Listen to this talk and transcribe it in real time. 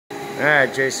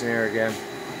Alright, Jason here again.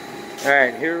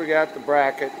 Alright, here we got the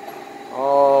bracket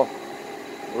all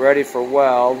ready for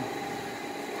weld.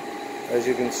 As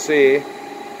you can see,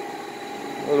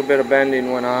 a little bit of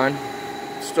bending went on.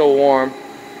 Still warm.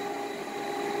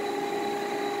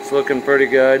 It's looking pretty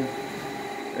good.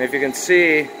 And if you can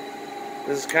see,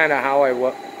 this is kind of how I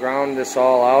ground this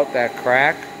all out, that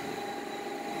crack.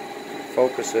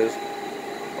 Focuses.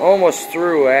 Almost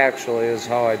through, actually, is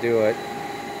how I do it.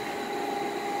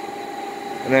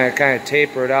 And then I kind of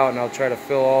taper it out, and I'll try to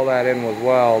fill all that in with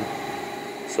weld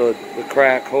so the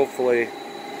crack hopefully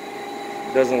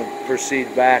doesn't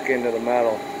proceed back into the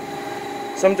metal.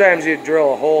 Sometimes you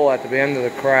drill a hole at the end of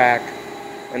the crack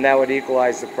and that would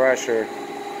equalize the pressure,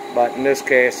 but in this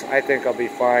case I think I'll be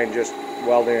fine just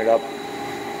welding it up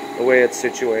the way it's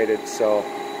situated.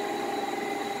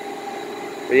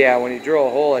 But yeah, when you drill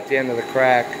a hole at the end of the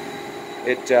crack,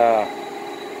 it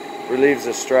relieves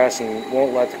the stress and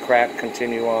won't let the crack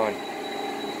continue on.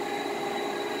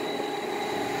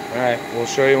 Alright, we'll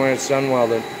show you when it's done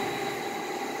welded.